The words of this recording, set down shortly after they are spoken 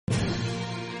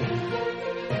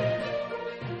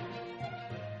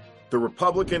The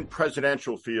Republican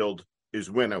presidential field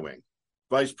is winnowing.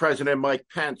 Vice President Mike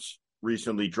Pence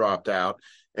recently dropped out,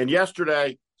 and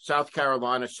yesterday, South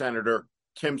Carolina Senator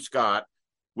Tim Scott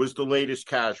was the latest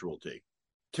casualty.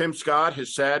 Tim Scott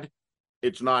has said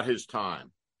it's not his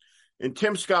time. And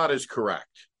Tim Scott is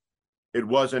correct. It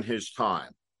wasn't his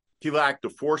time. He lacked the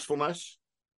forcefulness,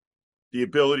 the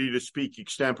ability to speak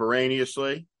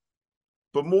extemporaneously,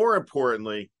 but more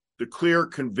importantly, the clear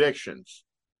convictions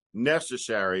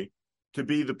necessary to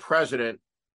be the president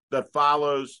that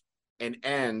follows and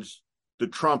ends the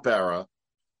Trump era,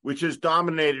 which has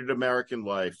dominated American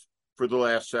life for the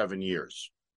last 7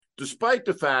 years. Despite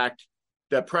the fact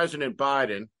that President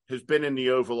Biden has been in the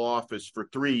Oval Office for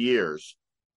 3 years,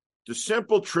 the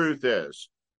simple truth is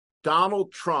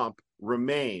Donald Trump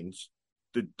remains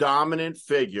the dominant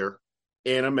figure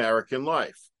in American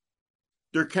life.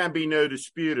 There can be no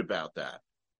dispute about that,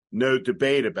 no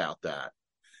debate about that.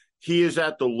 He is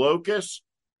at the locus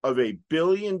of a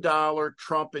billion-dollar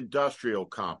Trump industrial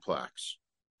complex.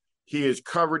 He is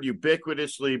covered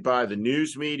ubiquitously by the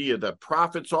news media that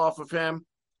profits off of him.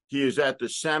 He is at the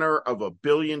center of a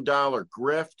billion-dollar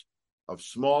grift of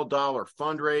small-dollar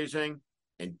fundraising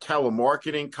and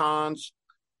telemarketing cons.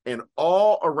 And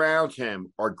all around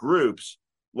him are groups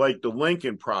like the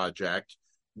Lincoln Project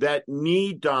that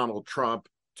need Donald Trump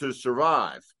to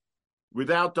survive.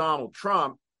 Without Donald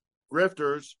Trump,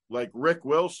 grifters like Rick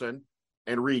Wilson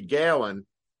and Reed Galen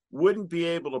wouldn't be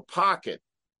able to pocket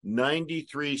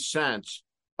 93 cents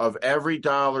of every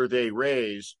dollar they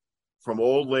raise from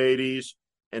old ladies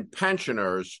and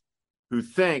pensioners who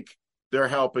think they're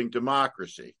helping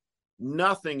democracy.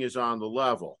 Nothing is on the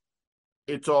level.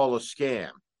 It's all a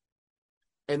scam.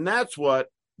 And that's what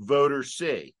voters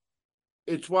see.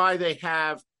 It's why they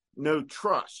have no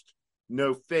trust,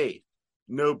 no faith,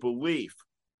 no belief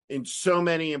in so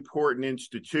many important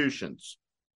institutions.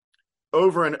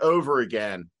 Over and over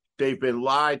again, they've been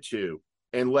lied to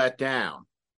and let down.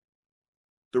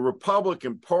 The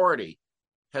Republican Party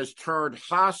has turned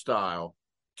hostile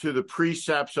to the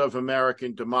precepts of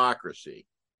American democracy.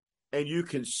 And you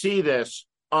can see this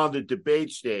on the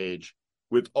debate stage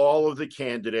with all of the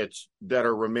candidates that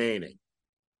are remaining.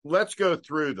 Let's go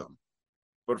through them.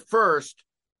 But first,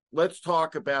 let's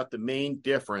talk about the main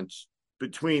difference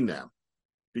between them,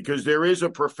 because there is a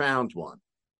profound one.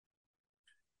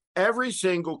 Every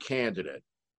single candidate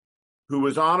who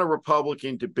was on a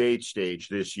Republican debate stage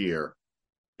this year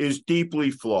is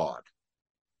deeply flawed.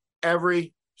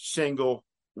 Every single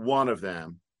one of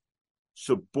them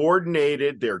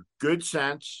subordinated their good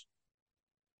sense,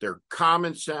 their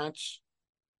common sense,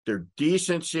 their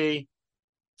decency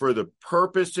for the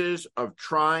purposes of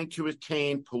trying to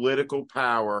attain political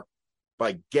power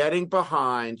by getting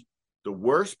behind the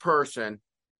worst person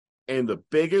and the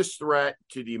biggest threat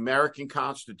to the American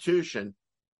Constitution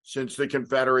since the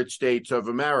Confederate States of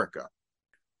America.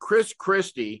 Chris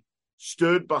Christie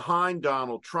stood behind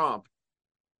Donald Trump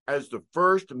as the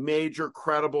first major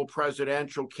credible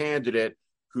presidential candidate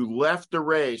who left the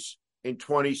race in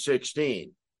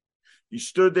 2016. He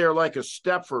stood there like a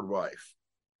Stepford wife,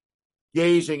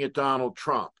 gazing at Donald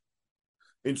Trump.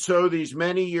 And so these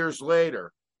many years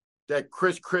later, that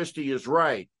Chris Christie is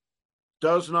right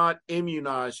does not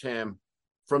immunize him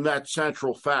from that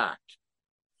central fact.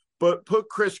 But put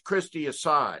Chris Christie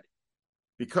aside,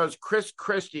 because Chris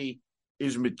Christie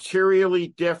is materially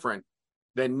different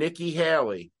than Nikki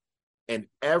Haley and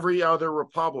every other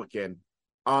Republican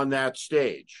on that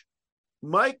stage.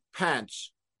 Mike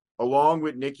Pence, along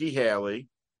with Nikki Haley,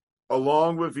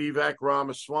 along with Vivek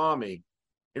Ramaswamy,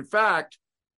 in fact,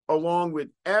 along with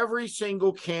every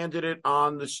single candidate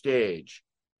on the stage,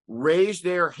 raised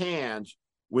their hands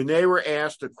when they were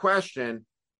asked a question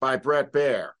by Bret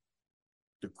Baier.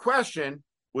 The question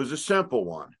was a simple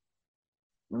one.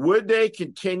 Would they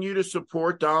continue to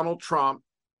support Donald Trump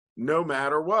no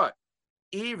matter what,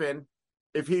 even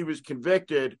if he was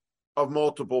convicted of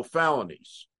multiple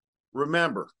felonies?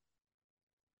 Remember,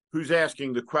 who's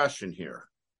asking the question here?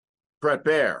 Bret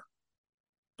Baier,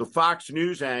 the Fox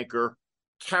News anchor,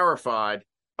 terrified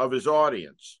of his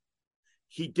audience.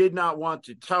 He did not want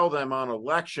to tell them on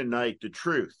election night the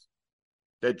truth,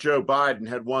 that Joe Biden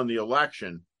had won the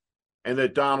election and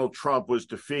that Donald Trump was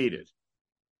defeated.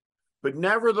 But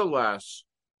nevertheless,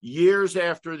 years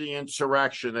after the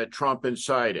insurrection that Trump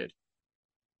incited,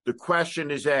 the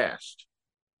question is asked.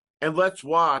 And let's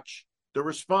watch the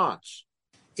response.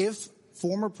 If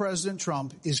former President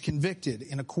Trump is convicted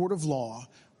in a court of law,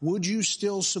 would you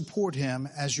still support him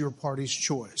as your party's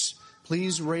choice?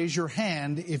 Please raise your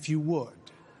hand if you would.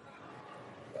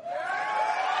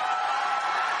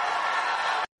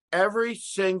 Every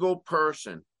single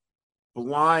person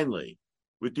blindly,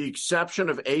 with the exception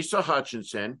of Asa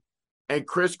Hutchinson and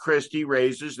Chris Christie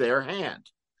raises their hand.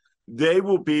 They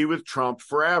will be with Trump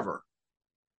forever,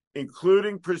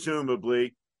 including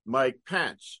presumably Mike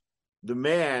Pence, the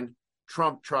man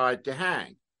Trump tried to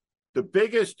hang. The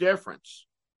biggest difference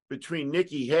between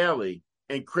Nikki Haley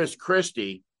and Chris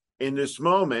Christie in this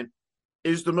moment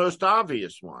is the most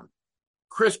obvious one.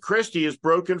 Chris Christie is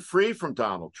broken free from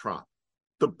Donald Trump.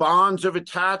 The bonds of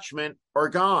attachment are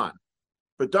gone,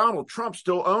 but Donald Trump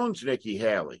still owns Nikki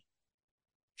Haley.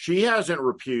 She hasn't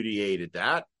repudiated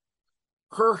that.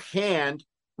 Her hand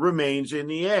remains in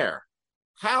the air.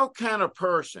 How can a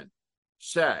person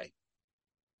say,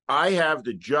 I have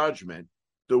the judgment,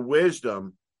 the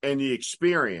wisdom, and the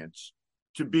experience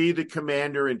to be the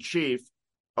commander-in-chief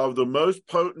of the most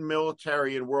potent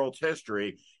military in world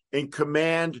history and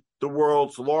command the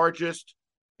world's largest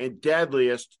and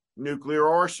deadliest nuclear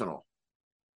arsenal?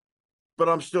 But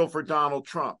I'm still for Donald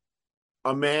Trump,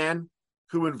 a man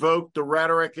who invoked the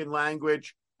rhetoric and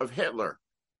language of Hitler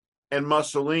and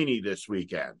Mussolini this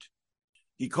weekend.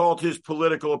 He called his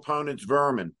political opponents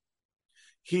vermin.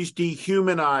 He's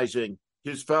dehumanizing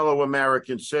his fellow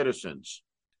American citizens.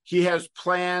 He has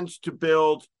plans to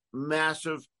build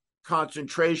massive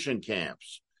concentration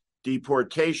camps,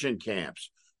 deportation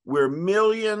camps, where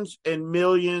millions and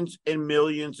millions and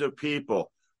millions of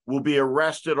people will be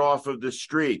arrested off of the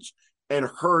streets and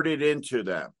herded into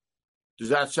them. Does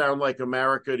that sound like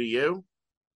America to you?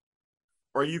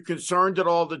 Are you concerned at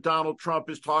all that Donald Trump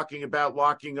is talking about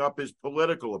locking up his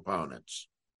political opponents,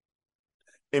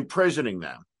 imprisoning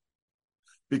them?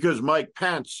 Because Mike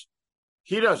Pence,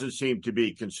 he doesn't seem to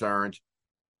be concerned.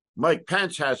 Mike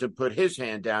Pence hasn't put his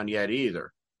hand down yet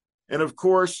either. And of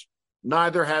course,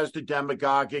 neither has the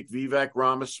demagogic Vivek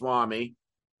Ramaswamy,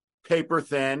 paper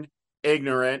thin,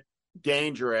 ignorant,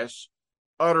 dangerous,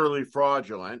 utterly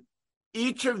fraudulent.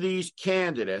 Each of these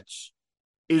candidates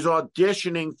is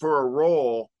auditioning for a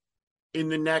role in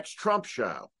the next Trump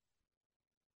show,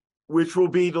 which will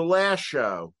be the last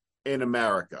show in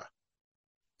America.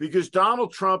 Because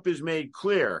Donald Trump has made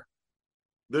clear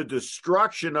the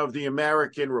destruction of the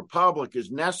American Republic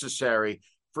is necessary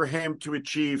for him to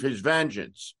achieve his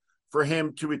vengeance, for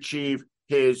him to achieve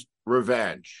his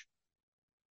revenge.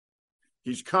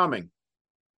 He's coming.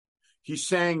 He's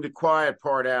saying the quiet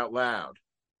part out loud.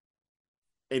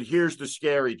 And here's the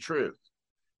scary truth.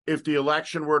 If the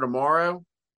election were tomorrow,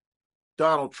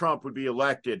 Donald Trump would be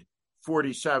elected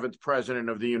 47th president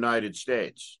of the United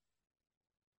States.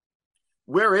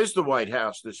 Where is the White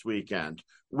House this weekend?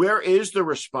 Where is the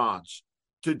response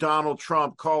to Donald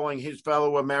Trump calling his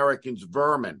fellow Americans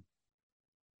vermin?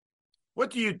 What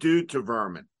do you do to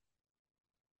vermin?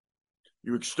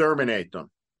 You exterminate them.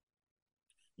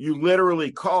 You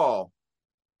literally call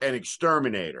an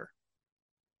exterminator.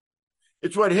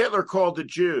 It's what Hitler called the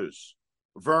Jews: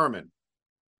 vermin,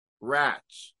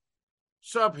 rats,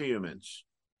 subhumans.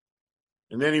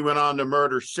 And then he went on to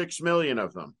murder 6 million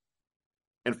of them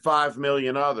and 5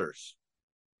 million others.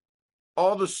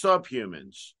 All the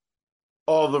subhumans,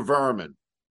 all the vermin.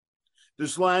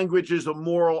 This language is a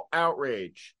moral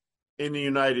outrage in the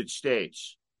United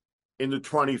States in the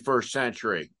 21st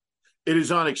century. It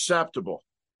is unacceptable,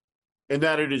 and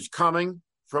that it is coming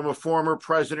from a former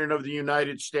president of the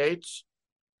United States,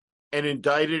 an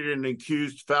indicted and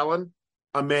accused felon,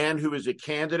 a man who is a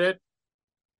candidate,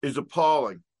 is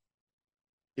appalling.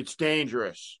 It's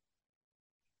dangerous.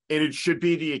 And it should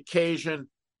be the occasion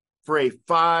for a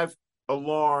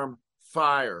 5-alarm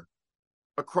fire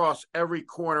across every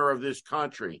corner of this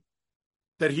country.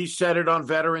 That he said it on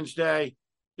Veterans Day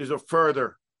is a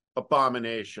further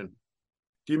abomination.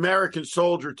 The American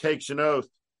soldier takes an oath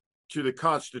to the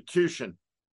Constitution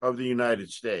of the United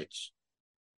States.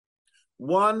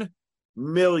 1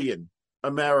 million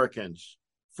Americans,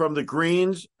 from the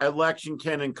Greens at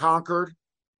Lexington and Concord,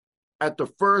 at the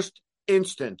first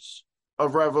instance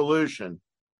of revolution,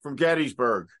 from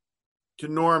Gettysburg to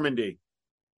Normandy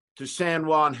to San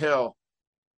Juan Hill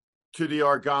to the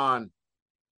Argonne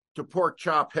to Pork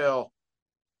Chop Hill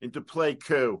and to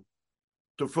Pleiku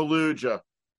to Fallujah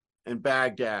and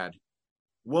Baghdad.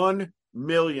 1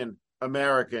 million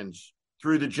Americans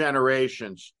through the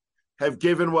generations have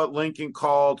given what Lincoln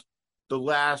called the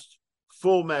last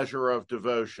full measure of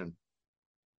devotion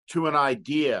to an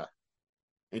idea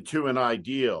and to an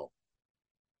ideal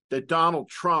that Donald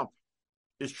Trump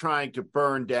is trying to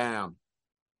burn down.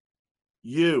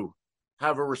 You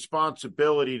have a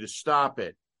responsibility to stop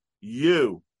it.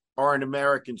 You are an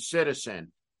American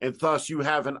citizen, and thus you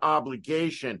have an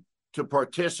obligation to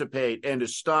participate and to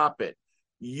stop it.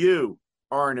 You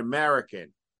are an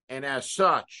American, and as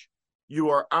such,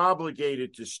 You are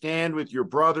obligated to stand with your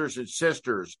brothers and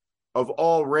sisters of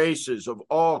all races, of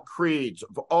all creeds,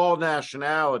 of all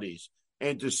nationalities,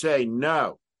 and to say,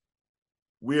 no,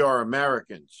 we are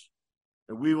Americans,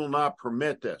 and we will not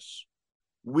permit this.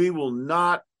 We will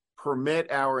not permit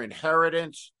our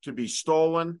inheritance to be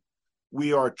stolen.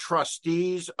 We are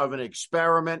trustees of an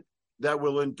experiment that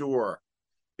will endure.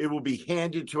 It will be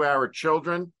handed to our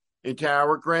children and to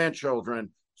our grandchildren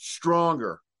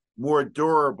stronger, more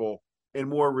durable, and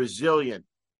more resilient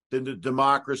than the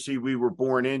democracy we were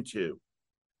born into.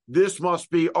 This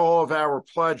must be all of our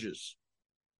pledges.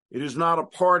 It is not a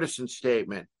partisan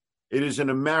statement. It is an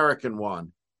American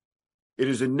one. It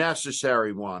is a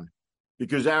necessary one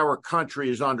because our country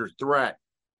is under threat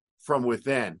from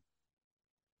within.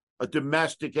 A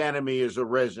domestic enemy has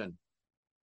arisen,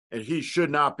 and he should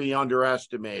not be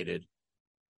underestimated.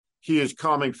 He is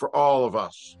coming for all of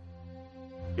us.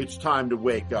 It's time to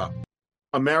wake up.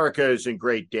 America is in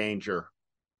great danger.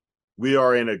 We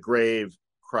are in a grave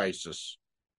crisis.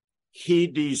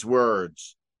 Heed these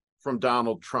words from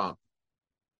Donald Trump.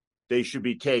 They should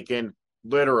be taken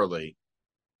literally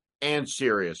and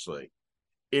seriously.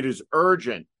 It is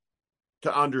urgent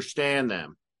to understand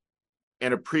them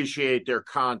and appreciate their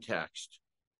context.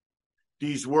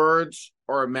 These words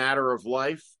are a matter of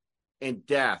life and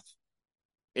death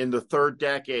in the third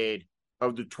decade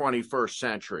of the 21st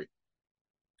century.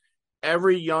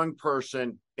 Every young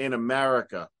person in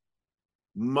America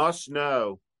must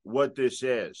know what this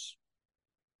is.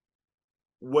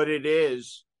 What it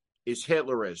is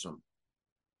Hitlerism.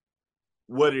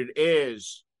 What it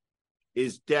is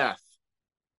death.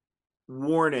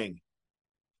 Warning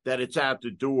that it's at the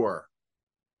door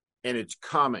and it's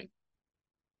coming.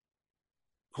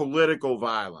 Political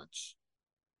violence,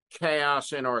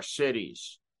 chaos in our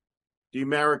cities, the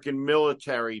American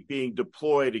military being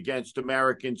deployed against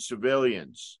American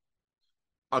civilians,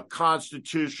 a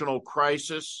constitutional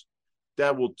crisis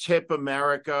that will tip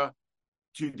America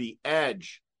to the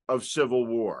edge of civil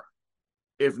war,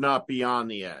 if not beyond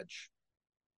the edge.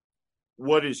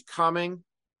 What is coming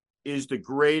is the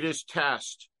greatest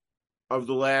test of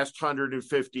the last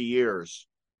 150 years,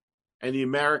 and the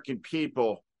American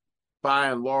people, by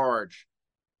and large,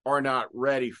 are not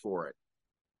ready for it.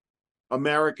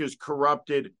 America's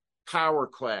corrupted power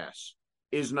class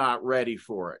is not ready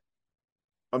for it.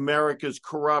 America's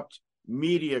corrupt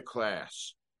media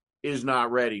class is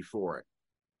not ready for it.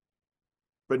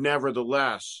 But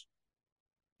nevertheless,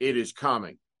 it is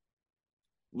coming.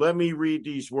 Let me read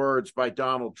these words by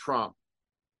Donald Trump.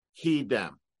 Heed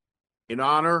them. In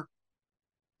honor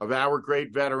of our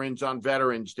great veterans on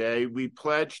Veterans Day, we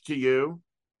pledge to you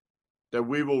that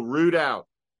we will root out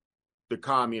the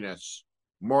communists,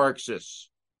 Marxists,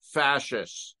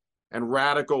 fascists, and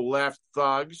radical left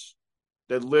thugs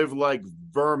that live like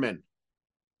vermin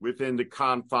within the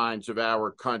confines of our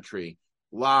country,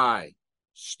 lie,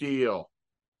 steal,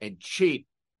 and cheat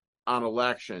on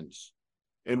elections,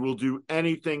 and will do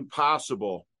anything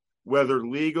possible, whether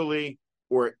legally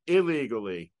or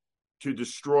illegally, to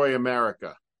destroy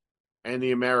America and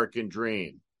the American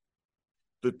dream.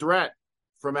 The threat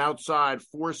from outside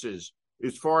forces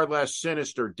is far less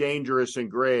sinister, dangerous, and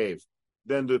grave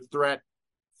than the threat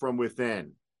from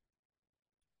within.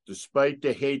 Despite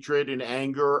the hatred and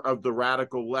anger of the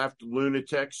radical left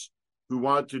lunatics who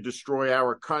want to destroy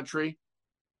our country,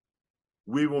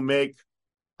 we will make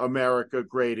America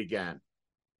great again.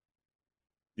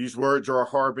 These words are a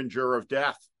harbinger of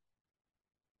death.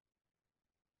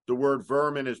 The word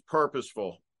vermin is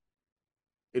purposeful.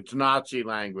 It's Nazi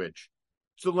language.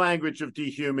 It's the language of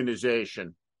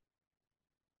dehumanization.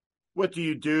 What do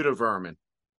you do to vermin?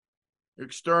 You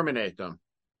exterminate them.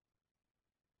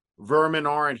 Vermin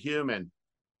aren't human.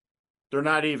 They're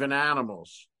not even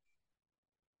animals.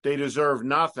 They deserve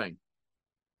nothing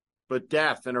but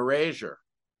death and erasure.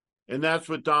 And that's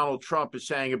what Donald Trump is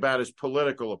saying about his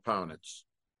political opponents.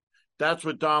 That's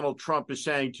what Donald Trump is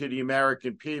saying to the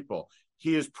American people.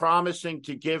 He is promising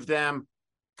to give them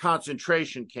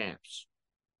concentration camps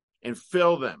and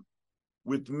fill them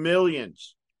with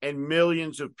millions and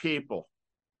millions of people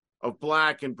of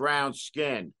black and brown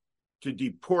skin to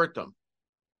deport them.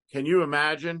 Can you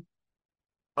imagine?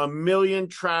 1 million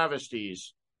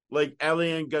travesties like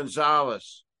Elian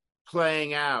Gonzalez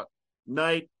playing out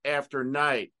night after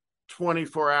night,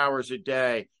 24 hours a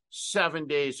day, 7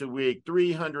 days a week,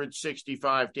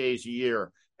 365 days a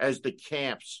year, as the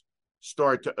camps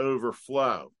start to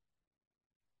overflow,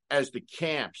 as the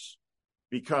camps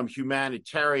become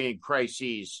humanitarian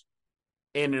crises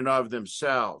in and of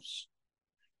themselves,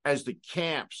 as the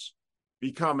camps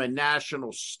become a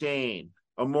national stain,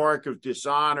 a mark of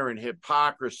dishonor and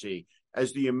hypocrisy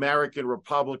as the American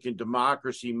Republican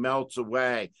democracy melts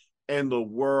away and the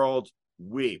world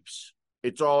weeps.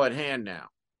 It's all at hand now.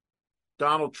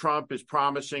 Donald Trump is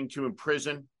promising to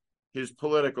imprison his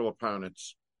political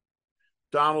opponents.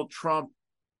 Donald Trump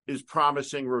is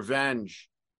promising revenge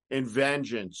and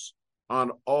vengeance on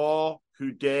all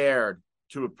who dared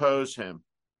to oppose him.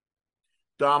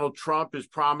 Donald Trump is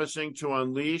promising to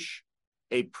unleash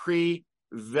a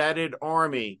pre-vetted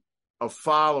army of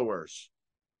followers,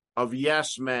 of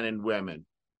yes men and women,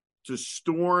 to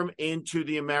storm into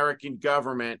the American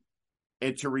government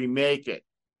and to remake it,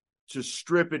 to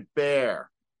strip it bare,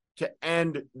 to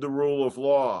end the rule of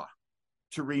law,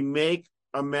 to remake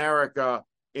America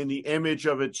in the image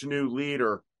of its new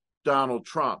leader, Donald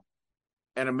Trump,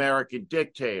 an American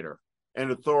dictator, an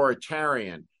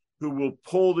authoritarian who will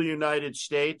pull the United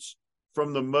States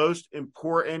from the most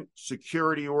important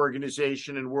security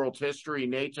organization in world history,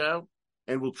 NATO,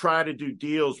 and will try to do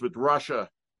deals with Russia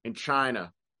and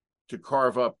China to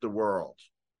carve up the world.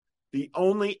 The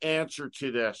only answer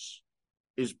to this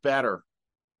is better.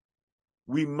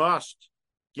 We must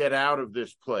get out of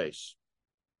this place.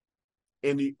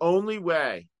 And the only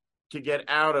way to get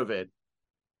out of it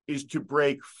is to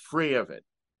break free of it.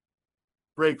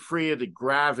 Break free of the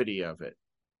gravity of it,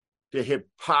 the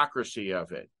hypocrisy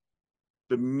of it,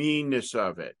 the meanness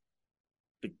of it,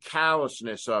 the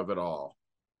callousness of it all,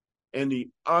 and the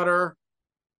utter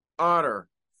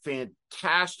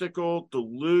fantastical,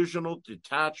 delusional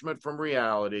detachment from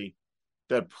reality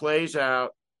that plays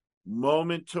out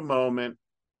moment to moment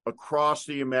across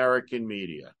the American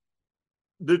media.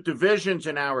 The divisions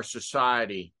in our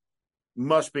society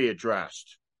must be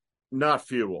addressed, not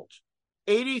fueled.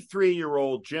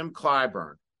 83-year-old Jim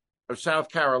Clyburn of South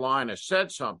Carolina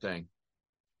said something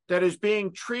that is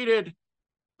being treated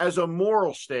as a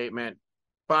moral statement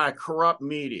by a corrupt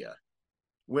media,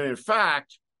 when in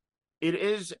fact, it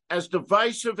is as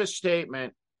divisive a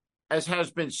statement as has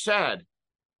been said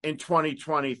in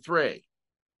 2023.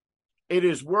 It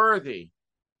is worthy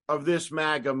of this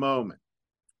MAGA moment.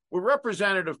 What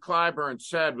Representative Clyburn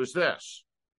said was this: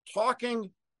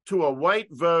 talking to a white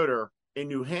voter in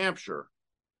New Hampshire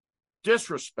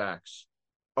disrespects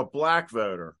a black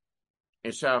voter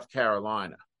in South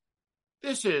Carolina.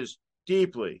 This is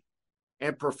deeply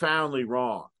and profoundly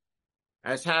wrong,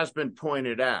 as has been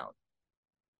pointed out.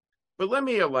 But let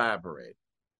me elaborate.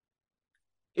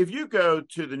 If you go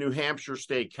to the New Hampshire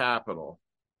State Capitol,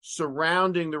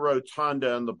 surrounding the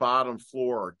rotunda on the bottom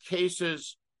floor are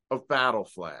cases of battle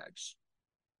flags.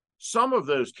 Some of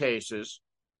those cases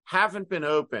haven't been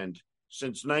opened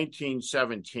since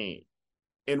 1917.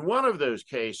 In one of those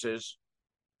cases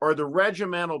are the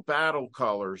regimental battle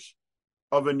colors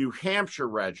of a New Hampshire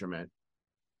regiment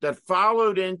that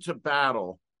followed into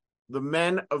battle the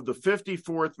men of the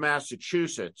 54th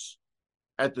Massachusetts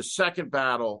at the Second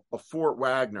Battle of Fort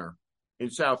Wagner in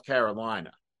South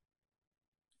Carolina.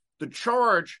 The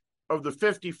charge of the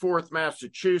 54th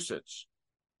Massachusetts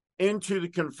into the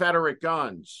Confederate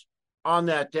guns on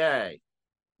that day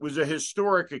was a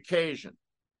historic occasion.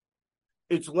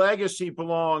 Its legacy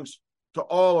belongs to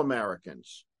all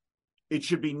Americans. It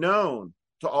should be known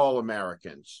to all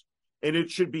Americans, and it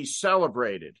should be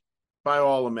celebrated by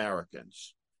all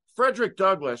Americans. Frederick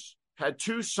Douglass had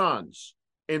two sons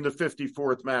in the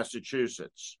 54th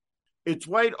Massachusetts. Its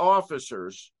white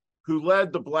officers who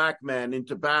led the black men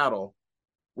into battle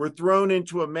were thrown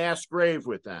into a mass grave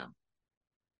with them,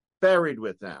 buried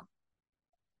with them,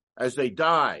 as they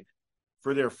died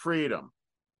for their freedom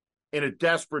in a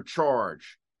desperate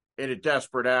charge, in a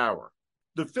desperate hour.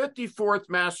 The 54th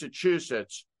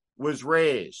Massachusetts was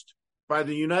raised by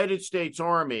the United States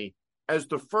Army as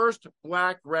the first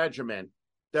black regiment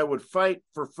that would fight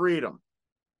for freedom.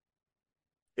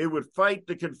 It would fight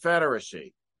the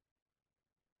Confederacy.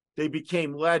 They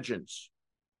became legends.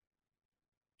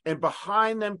 And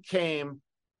behind them came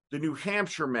the New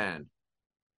Hampshire men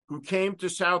who came to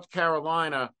South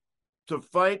Carolina to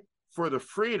fight for the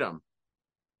freedom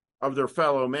of their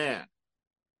fellow man.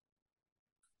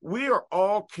 We are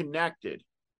all connected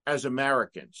as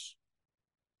Americans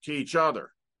to each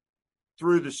other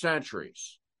through the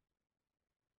centuries.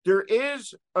 There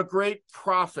is a great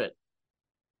prophet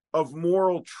of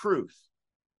moral truth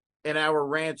in our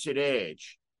rancid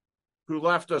age who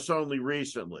left us only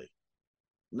recently.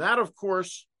 And that, of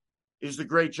course, is the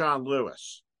great John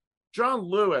Lewis. John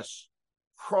Lewis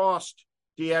crossed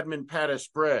the Edmund Pettus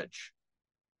Bridge,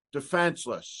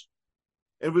 defenseless,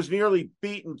 and was nearly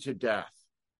beaten to death.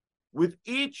 With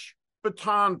each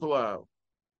baton blow,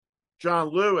 John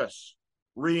Lewis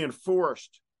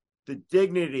reinforced the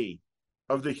dignity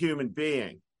of the human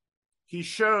being. He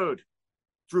showed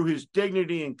through his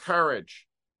dignity and courage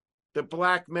that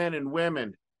black men and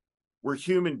women were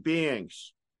human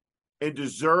beings and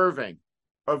deserving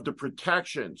of the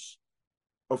protections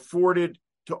afforded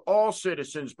to all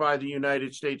citizens by the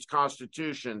United States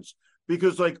Constitutions,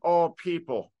 because like all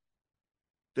people,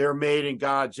 they're made in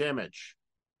God's image.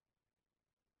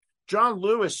 John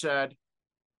Lewis said,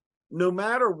 no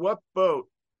matter what boat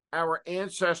our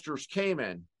ancestors came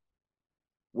in,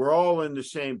 we're all in the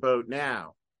same boat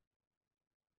now.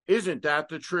 Isn't that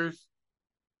the truth?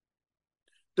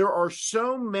 There are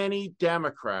so many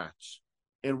Democrats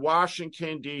in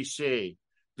Washington, D.C.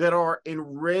 that are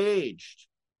enraged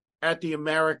at the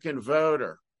American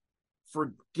voter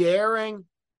for daring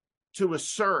to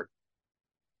assert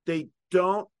they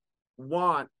don't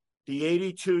want the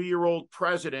 82-year-old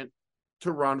president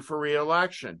to run for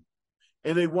re-election.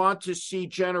 And they want to see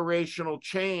generational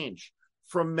change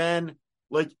from men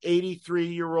like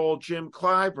 83-year-old Jim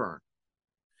Clyburn.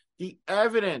 The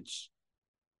evidence,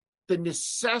 the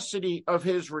necessity of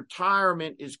his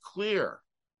retirement is clear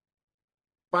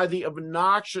by the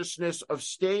obnoxiousness of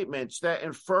statements that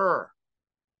infer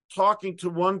talking to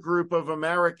one group of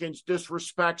Americans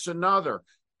disrespects another,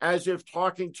 as if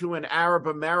talking to an Arab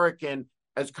American,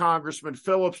 as Congressman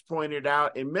Phillips pointed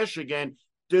out in Michigan,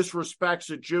 disrespects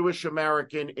a Jewish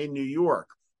American in New York,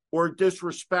 or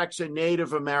disrespects a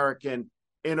Native American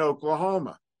in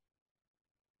Oklahoma.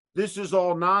 This is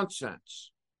all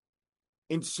nonsense,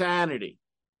 insanity,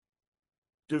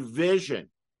 division,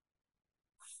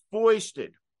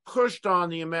 foisted, pushed on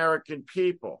the American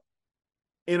people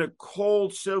in a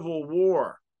cold civil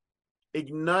war,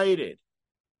 ignited,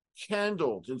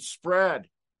 kindled, and spread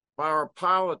by our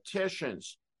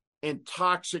politicians and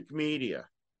toxic media.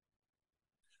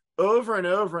 Over and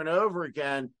over and over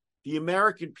again, the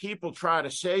American people try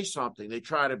to say something. They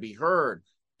try to be heard.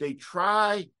 They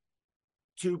try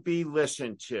to be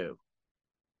listened to.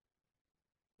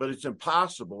 But it's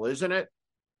impossible, isn't it?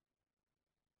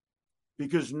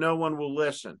 Because no one will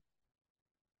listen.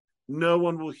 No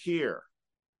one will hear.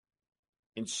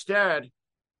 Instead,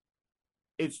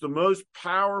 it's the most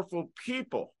powerful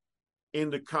people in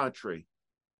the country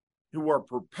who are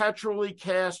perpetually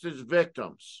cast as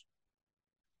victims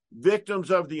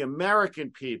of the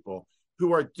American people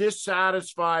who are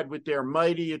dissatisfied with their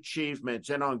mighty achievements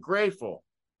and ungrateful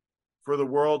for the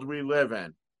world we live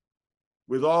in,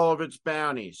 with all of its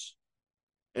bounties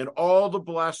and all the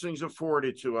blessings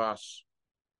afforded to us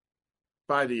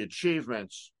by the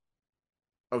achievements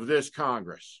of this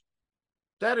Congress.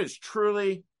 That is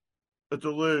truly a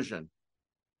delusion.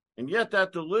 And yet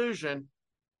that delusion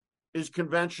is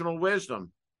conventional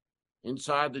wisdom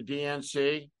inside the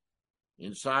DNC,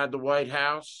 inside the White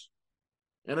House,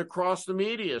 and across the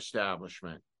media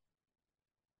establishment.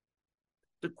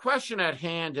 The question at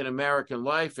hand in American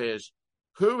life is,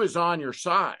 who is on your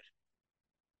side?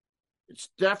 It's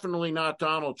definitely not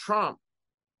Donald Trump.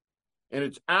 And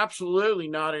it's absolutely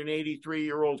not an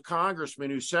 83-year-old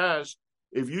congressman who says,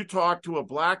 if you talk to a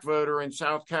black voter in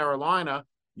South Carolina,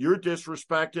 you're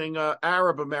disrespecting an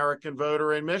Arab American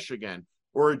voter in Michigan,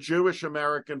 or a Jewish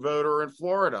American voter in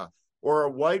Florida, or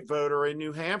a white voter in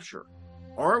New Hampshire.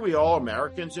 Aren't we all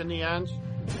Americans in the end?